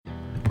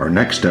Our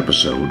next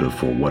episode of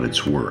For What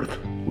It's Worth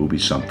will be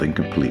something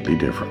completely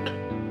different.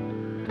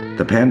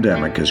 The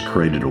pandemic has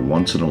created a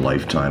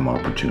once-in-a-lifetime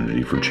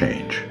opportunity for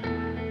change.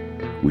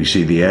 We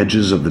see the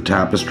edges of the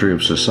tapestry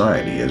of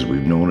society as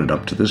we've known it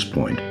up to this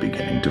point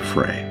beginning to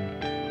fray.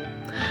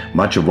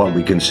 Much of what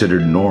we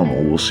considered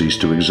normal will cease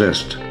to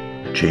exist.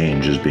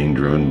 Change is being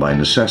driven by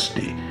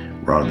necessity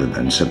rather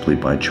than simply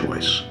by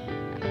choice.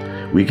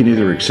 We can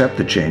either accept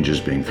the changes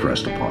being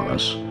thrust upon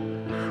us,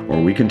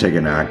 or we can take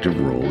an active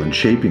role in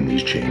shaping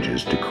these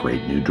changes to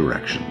create new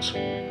directions.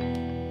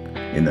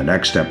 In the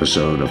next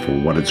episode of For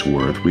What It's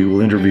Worth, we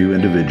will interview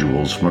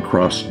individuals from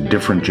across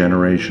different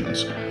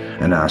generations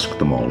and ask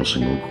them all a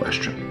single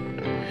question.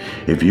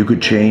 If you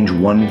could change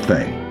one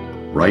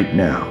thing right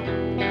now,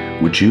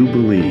 which you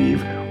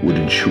believe would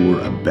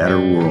ensure a better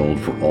world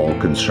for all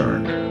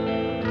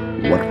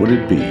concerned, what would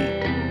it be,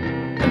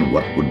 and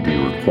what would be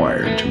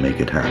required to make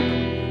it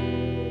happen?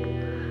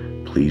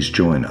 Please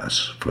join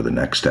us for the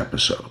next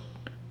episode,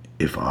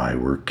 If I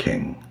Were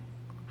King,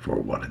 For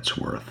What It's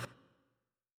Worth.